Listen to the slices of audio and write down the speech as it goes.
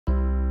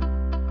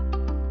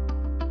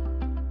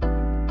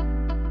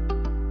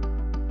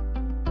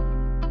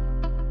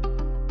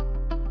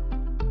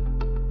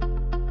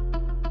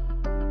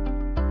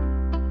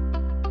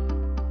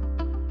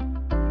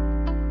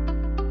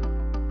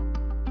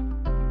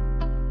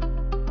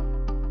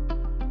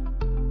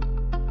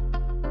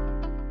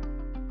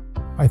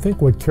I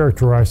think what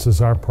characterizes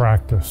our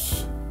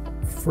practice,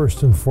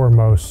 first and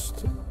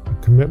foremost, a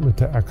commitment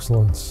to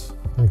excellence,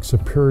 I think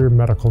superior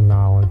medical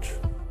knowledge,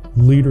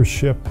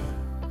 leadership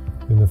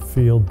in the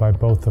field by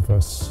both of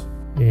us,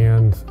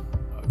 and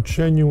a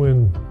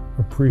genuine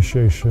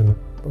appreciation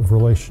of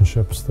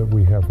relationships that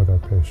we have with our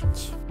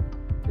patients.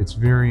 It's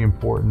very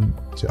important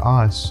to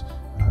us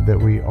that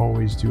we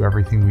always do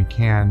everything we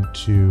can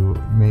to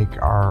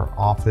make our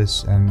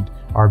office and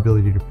our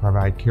ability to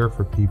provide care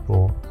for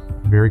people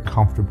very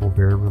comfortable,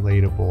 very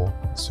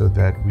relatable, so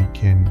that we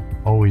can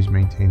always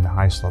maintain the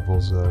highest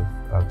levels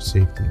of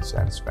safety and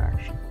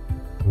satisfaction.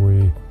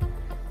 We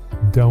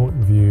don't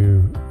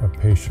view a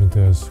patient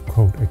as,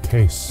 quote, a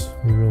case.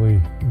 We really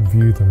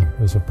view them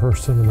as a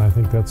person, and I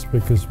think that's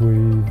because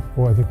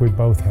I think we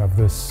both have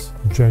this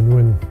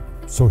genuine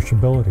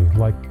sociability,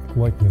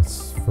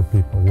 likeness for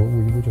people.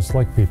 We just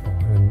like people,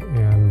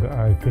 and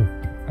I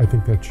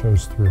think that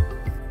shows through.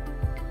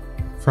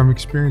 From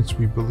experience,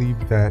 we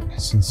believe that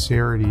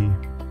sincerity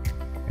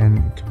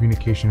and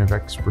communication of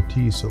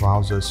expertise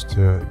allows us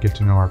to get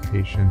to know our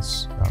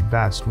patients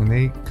best. When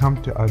they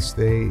come to us,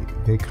 they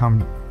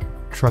come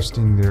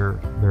trusting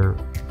their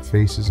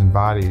faces and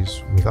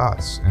bodies with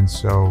us, and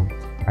so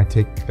we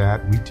take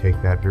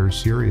that very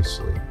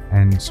seriously,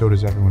 and so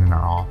does everyone in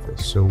our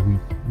office. So we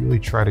really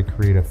try to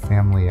create a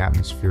family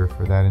atmosphere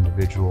for that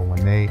individual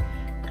when they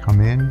come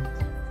in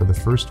for the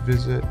first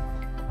visit,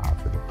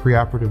 for the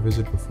preoperative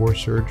visit before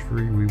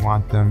surgery. We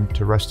want them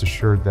to rest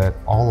assured that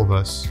all of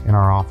us in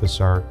our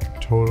office are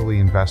totally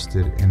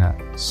invested in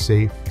a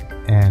safe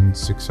and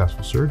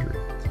successful surgery.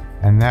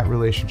 And that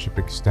relationship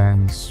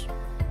extends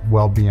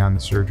well beyond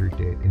the surgery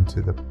date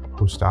into the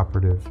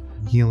postoperative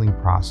healing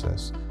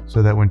process,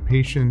 so that when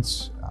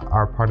patients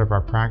are part of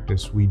our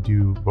practice, we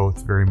do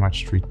both very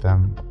much treat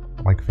them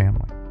like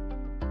family.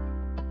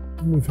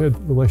 We've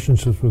had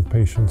relationships with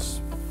patients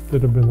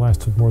that have been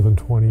lasted more than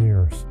 20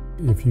 years.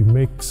 If you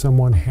make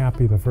someone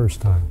happy the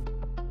first time,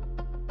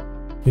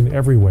 in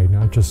every way,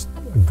 not just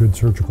a good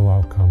surgical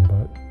outcome,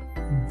 but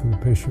the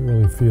patient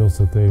really feels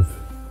that they've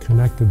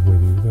connected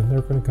with you, then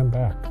they're going to come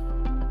back.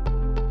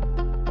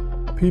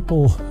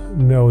 People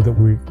know that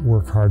we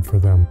work hard for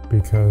them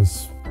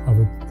because of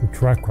the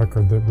track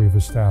record that we've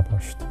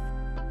established.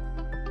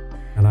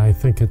 And I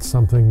think it's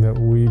something that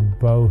we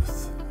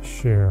both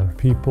share.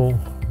 People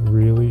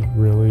really,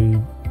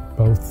 really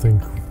both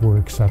think we're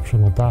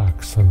exceptional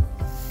docs. And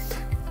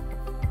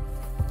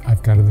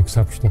I've got an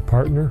exceptional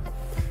partner,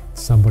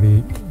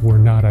 somebody we're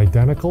not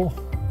identical,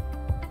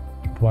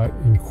 but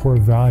in core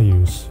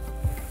values,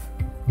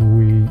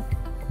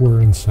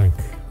 we're in sync.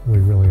 We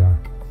really are.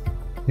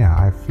 Yeah,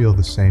 I feel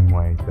the same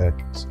way, that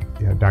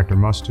Dr.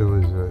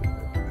 Mustoe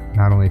is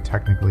not only a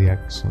technically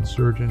excellent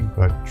surgeon,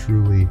 but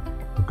truly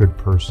a good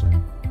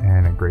person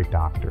and a great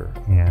doctor.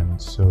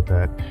 And so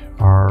that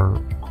our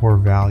core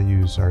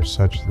values are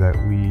such that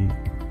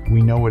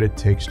we know what it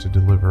takes to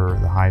deliver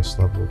the highest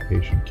level of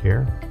patient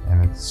care.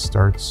 And it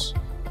starts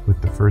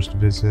with the first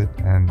visit,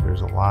 and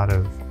there's a lot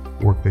of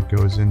work that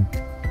goes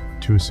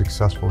into a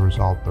successful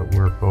result, but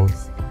we're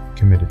both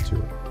committed to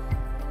it.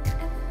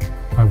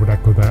 I would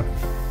echo that.